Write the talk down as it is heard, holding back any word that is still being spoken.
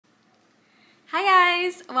Hi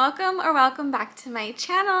guys, welcome back to my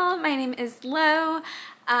channel. My name is Lo,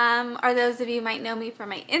 or those of you might know me from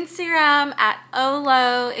my Instagram at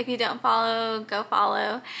olo. If you don't follow, go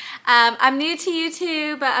follow. I'm new to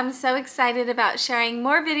YouTube, but I'm so excited about sharing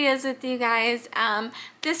more videos with you guys.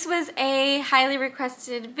 This was a highly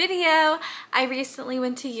requested video. I recently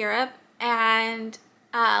went to Europe and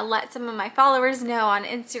let some of my followers know on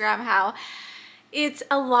Instagram how it's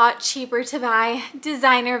a lot cheaper to buy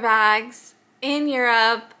designer bags in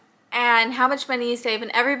Europe and how much money you save,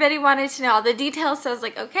 and everybody wanted to know all the details, so I was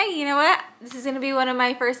like, okay, you know what, this is gonna be one of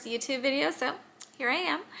my first YouTube videos, so here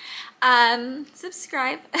I am.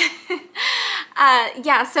 Subscribe.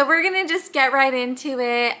 Yeah, so we're gonna just get right into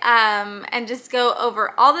it and just go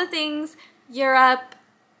over all the things Europe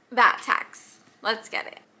VAT tax. Let's get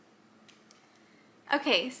it.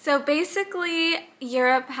 Okay, so basically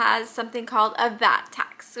Europe has something called a VAT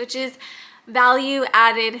tax, which is value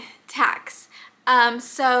added tax.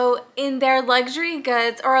 So in their luxury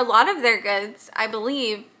goods, or a lot of their goods, I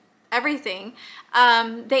believe, everything,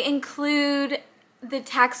 they include, the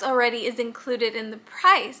tax already is included in the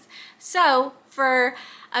price. So for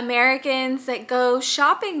Americans that go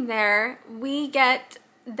shopping there, we get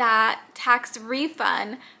that tax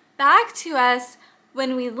refund back to us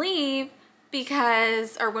when we leave,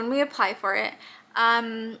 because, or when we apply for it,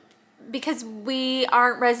 because we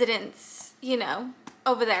aren't residents, you know,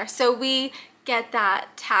 over there. So we get that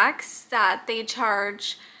tax that they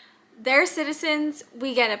charge their citizens,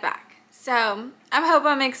 we get it back. So I hope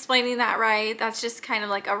I'm explaining that right. That's just kind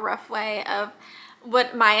of like a rough way of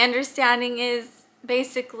what my understanding is.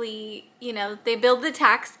 Basically, you know, they build the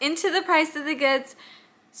tax into the price of the goods,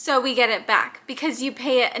 so we get it back because you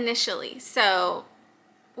pay it initially. So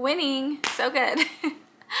winning, so good.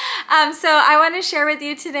 So I want to share with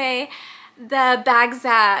you today the bags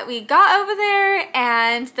that we got over there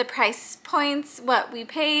and the price points, what we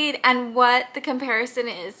paid, and what the comparison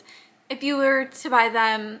is if you were to buy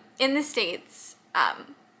them in the States.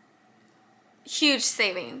 Huge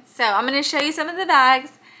savings. So I'm going to show you some of the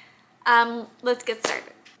bags. Let's get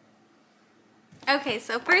started. Okay,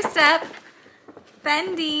 so first up,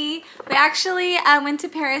 Fendi. We actually went to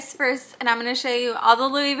Paris first, and I'm going to show you all the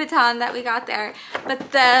Louis Vuitton that we got there.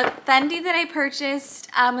 But the Fendi that I purchased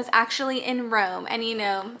was actually in Rome, and you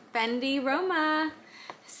know, Fendi Roma.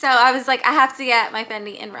 So I was like, I have to get my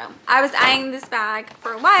Fendi in Rome. I was eyeing this bag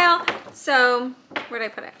for a while, so where'd I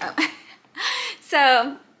put it? Oh.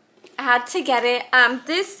 So I had to get it.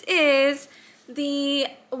 This is the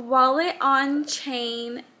wallet on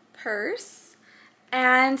chain purse.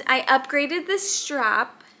 And I upgraded the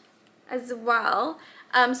strap as well,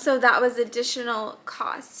 so that was additional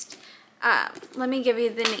cost. Let me give you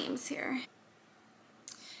the names here.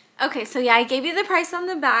 Okay, so yeah, I gave you the price on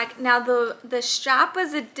the bag. Now the strap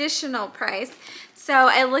was additional price. So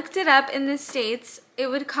I looked it up in the States. It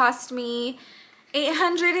would cost me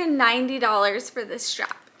 $890 for this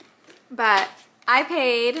strap. But I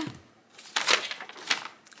paid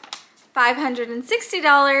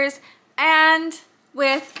 $560, and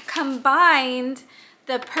with combined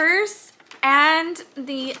the purse and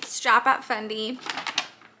the strap at Fendi,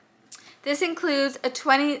 this includes a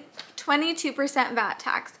 22% VAT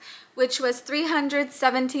tax, which was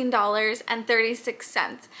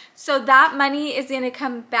 $317.36. So that money is going to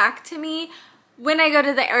come back to me when I go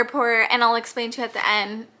to the airport, and I'll explain to you at the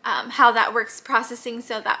end how that works processing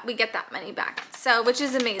so that we get that money back. So, which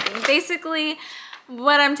is amazing. Basically,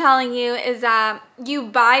 what I'm telling you is that you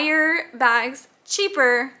buy your bags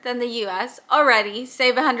cheaper than the US already,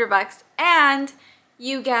 save $100, and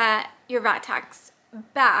you get your VAT tax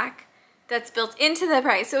back that's built into the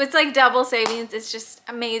price. So it's like double savings. It's just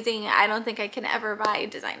amazing. I don't think I can ever buy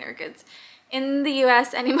designer goods in the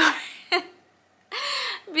US anymore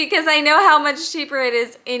because I know how much cheaper it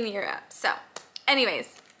is in Europe. So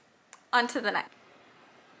anyways, on to the next.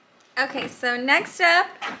 Okay, so next up,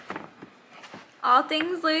 all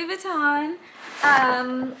things Louis Vuitton.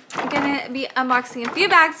 I'm gonna be unboxing a few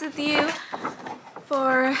bags with you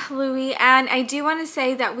for Louis, and I do want to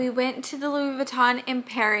say that we went to the Louis Vuitton in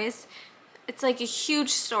Paris. It's like a huge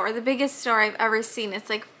store, the biggest store I've ever seen. It's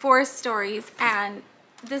like 4 stories, and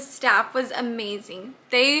the staff was amazing.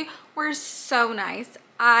 They were so nice.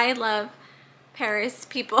 I love Paris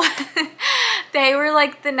people. They were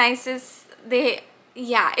like the nicest.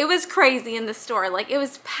 Yeah, it was crazy in the store. Like, it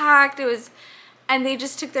was packed, and they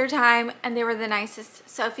just took their time, and they were the nicest.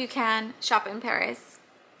 So if you can shop in Paris,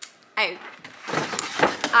 I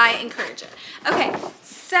encourage it. Okay,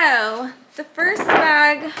 so the first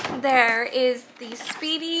bag there is the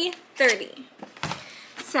Speedy 30.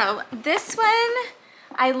 So this one,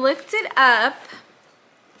 I looked it up,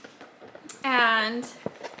 and and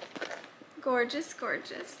gorgeous,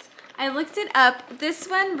 gorgeous. I looked it up. This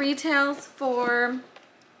one retails for,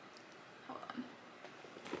 hold on.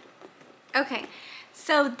 Okay,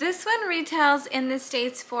 so this one retails in the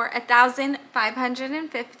States for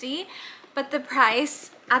 $1,550, but the price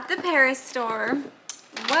at the Paris store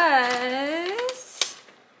was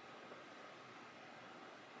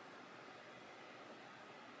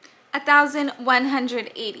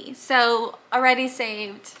 $1,180. So already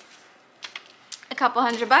saved a couple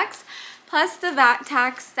 $100. Plus the VAT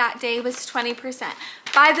tax that day was 20%.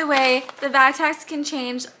 By the way, the VAT tax can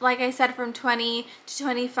change, like I said, from 20 to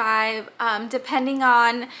 25, depending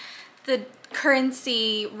on the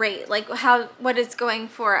currency rate, like what it's going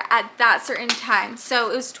for at that certain time. So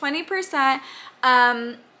it was 20%,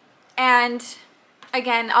 and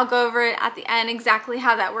again, I'll go over it at the end exactly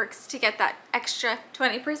how that works to get that extra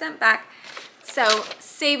 20% back. So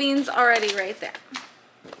savings already right there.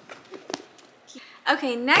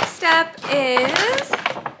 Okay, next up is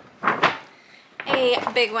a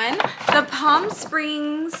big one. The Palm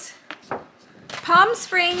Springs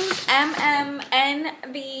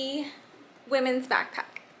MMNB women's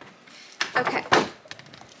backpack. Okay,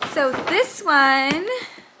 so this one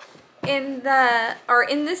in the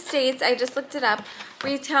States, I just looked it up,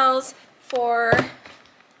 retails for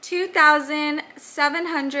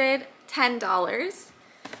 $2,710,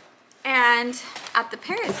 and at the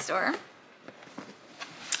Paris store,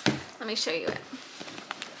 let me show you it.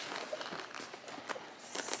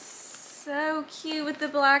 So cute with the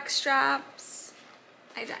black straps.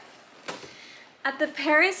 I died. At the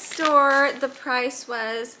Paris store, the price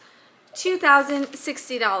was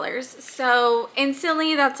 $2,060. So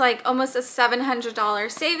instantly, that's like almost a $700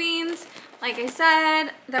 savings. Like I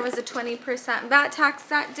said, there was a 20% VAT tax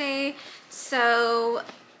that day. So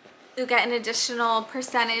you'll get an additional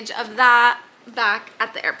percentage of that back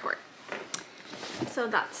at the airport. So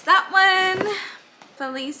that's that one.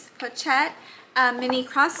 Felice Pochette mini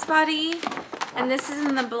crossbody, and this is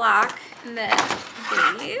in the black and the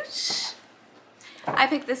beige. I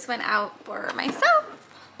picked this one out for myself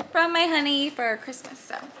from my honey for Christmas.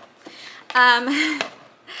 So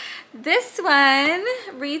this one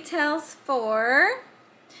retails for,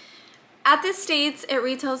 at the States, it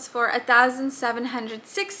retails for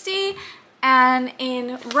 $1,760. And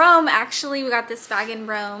in Rome, actually, we got this bag in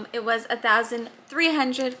Rome. It was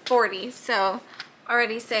 $1,340, so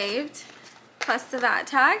already saved, plus the VAT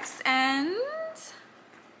tax. And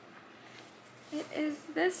it is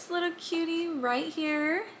this little cutie right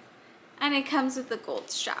here, and it comes with the gold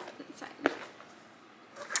strap inside.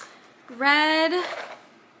 Red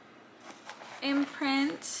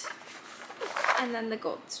imprint, and then the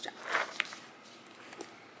gold strap.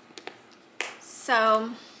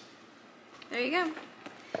 So there you go.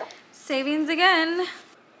 Savings again.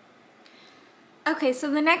 Okay, so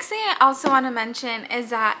the next thing I also want to mention is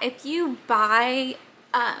that if you buy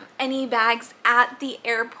any bags at the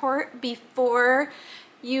airport before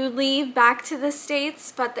you leave back to the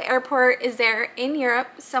States, but the airport is there in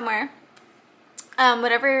Europe somewhere,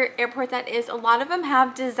 whatever airport that is, a lot of them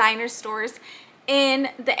have designer stores in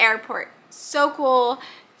the airport. So cool,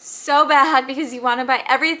 so bad, because you want to buy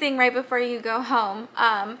everything right before you go home.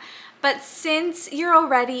 But since you're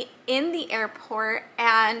already in the airport,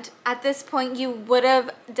 and at this point you would have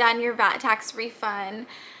done your VAT tax refund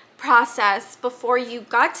process before you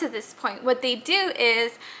got to this point, what they do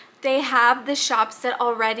is they have the shops that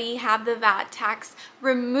already have the VAT tax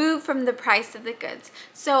removed from the price of the goods.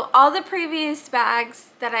 So all the previous bags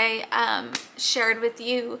that I shared with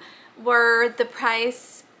you were the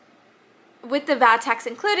price with the VAT tax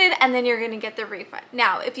included, and then you're going to get the refund.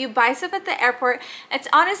 Now, if you buy stuff at the airport, it's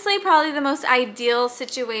honestly probably the most ideal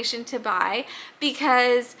situation to buy,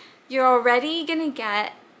 because you're already going to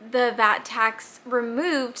get the VAT tax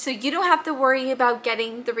removed, so you don't have to worry about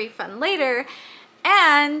getting the refund later,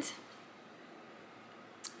 and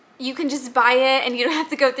you can just buy it and you don't have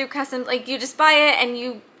to go through customs. Like, you just buy it and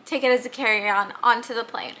you take it as a carry-on onto the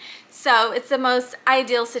plane. So it's the most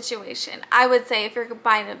ideal situation, I would say, if you're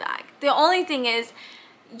buying a bag. The only thing is,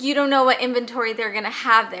 you don't know what inventory they're gonna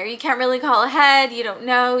have there. You can't really call ahead, you don't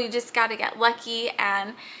know, you just gotta get lucky.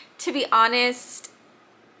 And to be honest,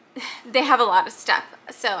 they have a lot of stuff,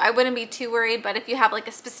 so I wouldn't be too worried. But if you have like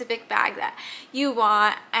a specific bag that you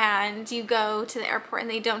want and you go to the airport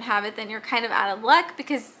and they don't have it, then you're kind of out of luck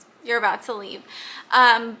because you're about to leave.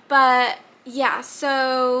 But yeah,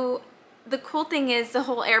 so the cool thing is the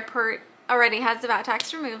whole airport already has the VAT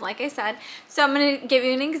tax removed, like I said. So I'm going to give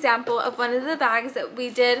you an example of one of the bags that we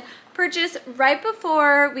did purchase right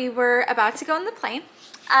before we were about to go on the plane.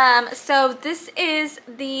 So this is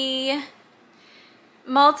the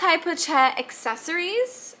multi-pochette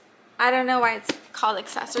accessories. I don't know why it's called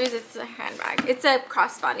accessories. It's a handbag. It's a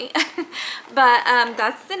crossbody. But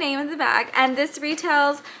that's the name of the bag. And this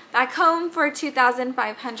retails back home for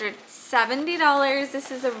 $2,570. This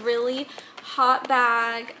is a really hot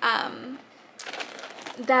bag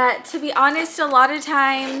that, to be honest, a lot of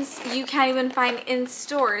times you can't even find in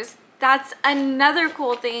stores. That's another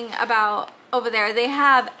cool thing about over there. They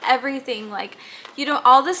have everything, like, you know,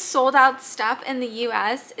 all the sold out stuff in the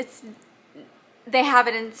US, they have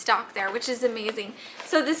it in stock there, which is amazing.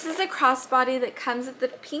 So this is a crossbody that comes with the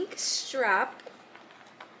pink strap.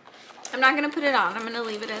 I'm not gonna put it on. I'm gonna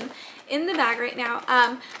leave it in the bag right now.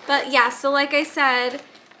 But yeah, so like I said,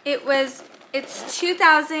 it's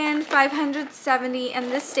 $2,570 in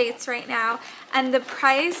the States right now, and the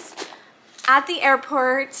price at the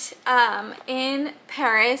airport in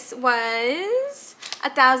Paris was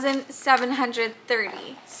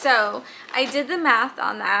 $1,730. So I did the math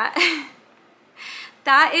on that.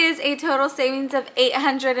 That is a total savings of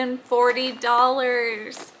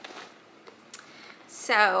 $840.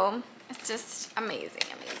 So it's just amazing,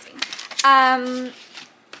 amazing.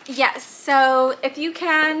 Yes, so if you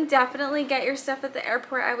can, definitely get your stuff at the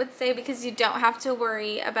airport, I would say, because you don't have to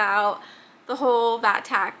worry about the whole VAT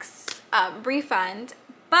tax refund.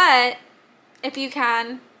 But if you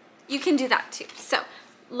can do that too. So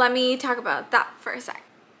let me talk about that for a sec.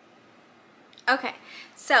 Okay,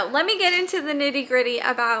 so let me get into the nitty-gritty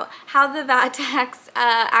about how the VAT tax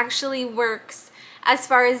actually works as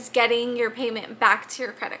far as getting your payment back to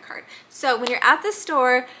your credit card. So when you're at the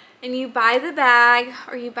store and you buy the bag,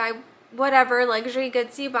 or you buy whatever luxury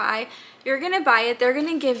goods you buy, you're gonna buy it. They're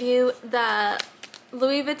gonna give you the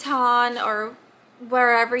Louis Vuitton or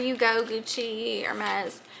wherever you go, Gucci,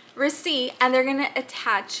 Hermes, receipt, and they're gonna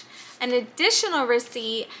attach an additional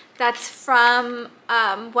receipt that's from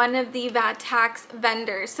one of the VAT tax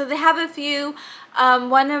vendors. So they have a few.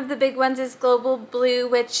 One of the big ones is Global Blue,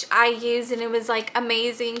 which I used, and it was like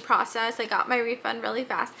amazing process. I got my refund really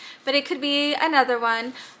fast. But it could be another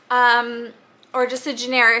one, or just a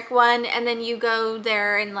generic one, and then you go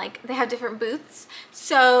there and like they have different booths.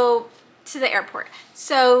 So to the airport.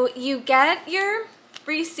 So you get your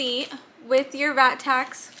receipt with your VAT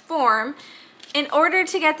tax form. In order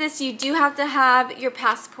to get this, you do have to have your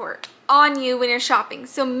passport on you when you're shopping.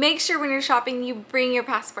 So make sure when you're shopping you bring your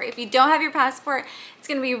passport. If you don't have your passport, it's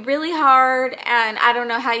going to be really hard, and I don't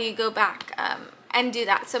know how you go back and do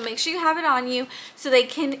that. So make sure you have it on you so they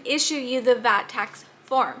can issue you the VAT tax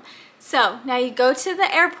form. So now you go to the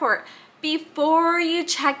airport. Before you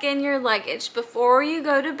check in your luggage, before you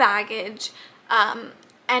go to baggage,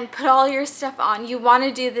 and put all your stuff on, you want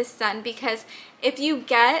to do this then, because if you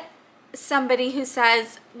get somebody who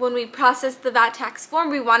says, when we process the VAT tax form,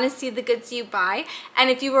 we want to see the goods you buy, and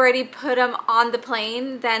if you already put them on the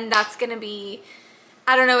plane, then that's going to be,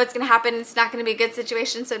 I don't know what's going to happen. It's not going to be a good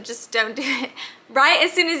situation, so just don't do it. Right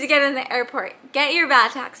as soon as you get in the airport, get your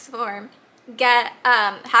VAT tax form,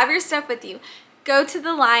 have your stuff with you, go to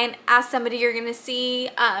the line, ask somebody. You're going to see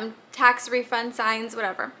tax refund signs,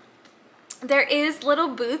 whatever. There is little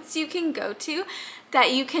booths you can go to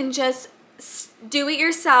that you can just do it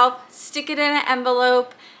yourself, stick it in an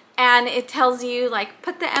envelope, and it tells you like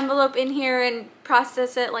put the envelope in here and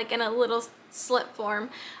process it like in a little slip form,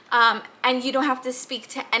 and you don't have to speak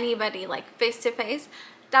to anybody like face to face.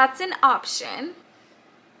 That's an option.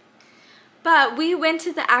 But we went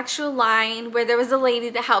to the actual line where there was a lady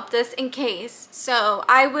that helped us in case, so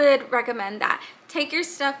I would recommend that. Take your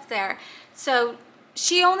stuff there. So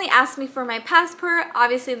she only asked me for my passport,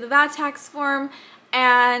 obviously the VAT tax form,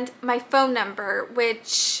 and my phone number,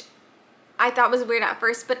 which I thought was weird at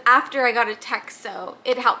first, but after I got a text, so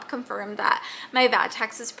it helped confirm that my VAT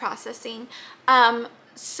tax was processing.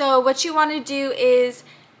 So what you want to do is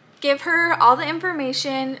give her all the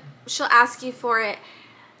information. She'll ask you for it.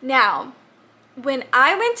 Now, when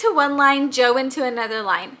I went to one line, Joe went to another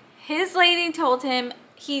line. His lady told him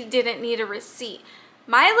he didn't need a receipt.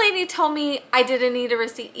 My lady told me I didn't need a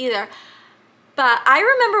receipt either. But I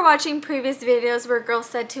remember watching previous videos where girls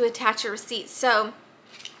said to attach a receipt. So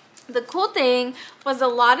the cool thing was a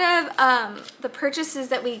lot of the purchases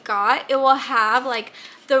that we got, it will have like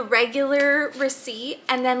the regular receipt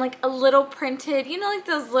and then like a little printed, you know, like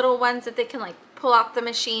those little ones that they can like pull off the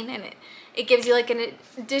machine, and it gives you like an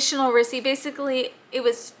additional receipt. Basically, it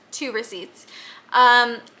was 2 receipts.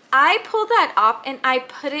 I pulled that off and I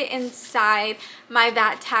put it inside my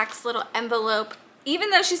VAT tax little envelope, even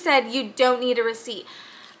though she said you don't need a receipt.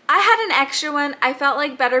 I had an extra one. I felt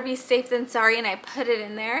like better be safe than sorry, and I put it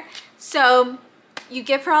in there. So you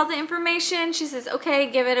give her all the information. She says, okay,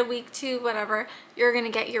 give it a week, 2, whatever. You're going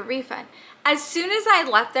to get your refund. As soon as I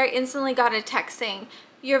left there, I instantly got a text saying,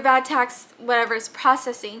 your VAT tax, whatever, is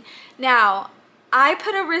processing. Now, I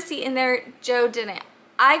put a receipt in there, Joe didn't.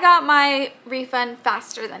 I got my refund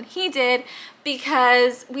faster than he did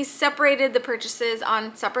because we separated the purchases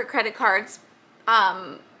on separate credit cards.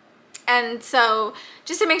 And so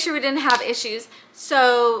just to make sure we didn't have issues.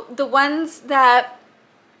 So the ones that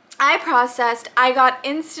I processed, I got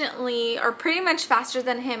instantly or pretty much faster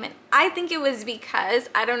than him. And I think it was because,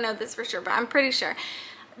 I don't know this for sure, but I'm pretty sure,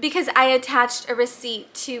 because I attached a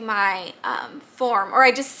receipt to my form, or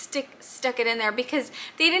I just stuck it in there because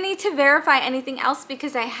they didn't need to verify anything else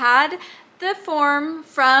because I had the form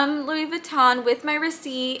from Louis Vuitton with my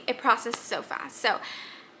receipt. It processed so fast. So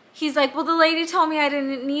he's like, well, the lady told me I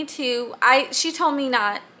didn't need to. She told me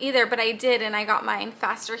not either, but I did, and I got mine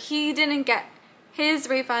faster. He didn't get his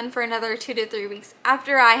refund for another 2 to 3 weeks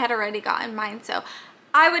after I had already gotten mine. So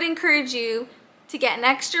I would encourage you to get an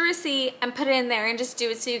extra receipt and put it in there and just do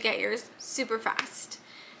it so you get yours super fast.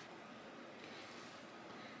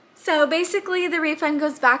 So basically the refund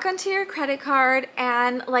goes back onto your credit card,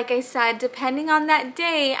 and like I said, depending on that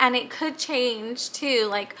day, and it could change too,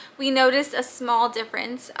 like we noticed a small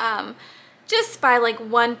difference just by like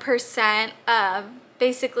 1%.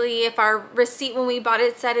 Basically, if our receipt when we bought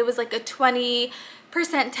it said it was like a 20%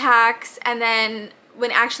 tax, and then when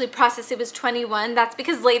actually processed it was 21, that's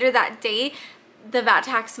because later that day the VAT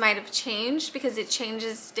tax might have changed because it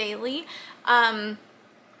changes daily. But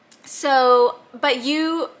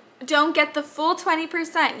you don't get the full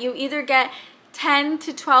 20%. You either get 10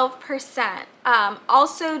 to 12%.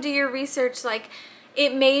 Also do your research, like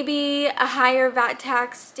it may be a higher VAT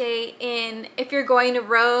tax day if you're going to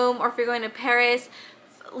Rome or if you're going to Paris.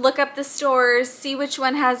 Look up the stores, see which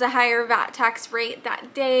one has a higher VAT tax rate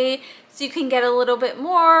that day so you can get a little bit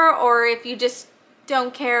more, or if you just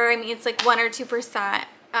don't care, I mean it's like 1 or 2%,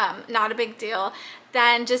 not a big deal,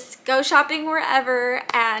 then just go shopping wherever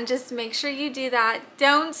and just make sure you do that.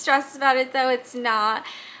 Don't stress about it though, it's not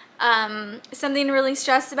something to really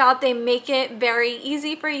stress about. They make it very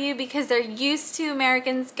easy for you because they're used to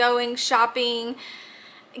Americans going shopping,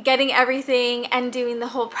 getting everything and doing the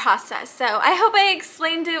whole process. So I hope I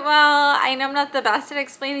explained it well. I know I'm not the best at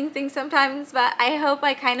explaining things sometimes, but I hope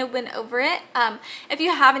I kind of went over it. If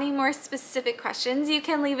you have any more specific questions, you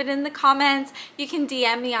can leave it in the comments. You can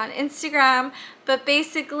DM me on Instagram. But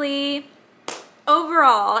basically,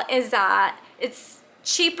 overall is that it's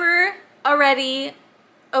cheaper already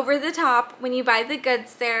over the top when you buy the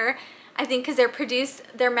goods there. I think because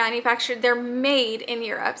they're manufactured, they're made in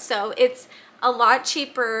Europe. So it's a lot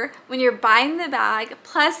cheaper when you're buying the bag,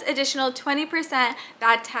 plus additional 20%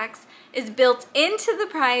 VAT tax is built into the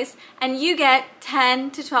price, and you get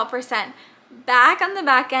 10 to 12% back on the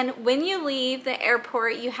back end. When you leave the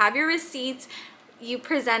airport, you have your receipts, you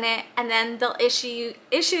present it, and then they'll issue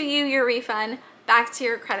you your refund back to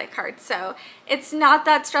your credit card. So it's not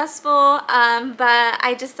that stressful, but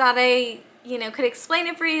I just thought I could explain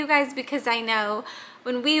it for you guys because I know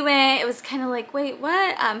when we went, it was kind of like, wait,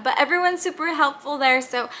 what? But everyone's super helpful there,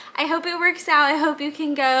 so I hope it works out. I hope you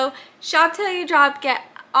can go shop till you drop, get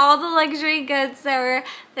all the luxury goods there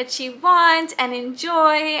that you want, and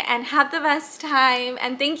enjoy and have the best time.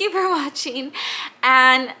 And thank you for watching.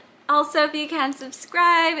 And also, if you can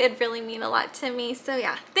subscribe, it'd really mean a lot to me. So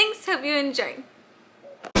yeah, thanks. Hope you enjoyed.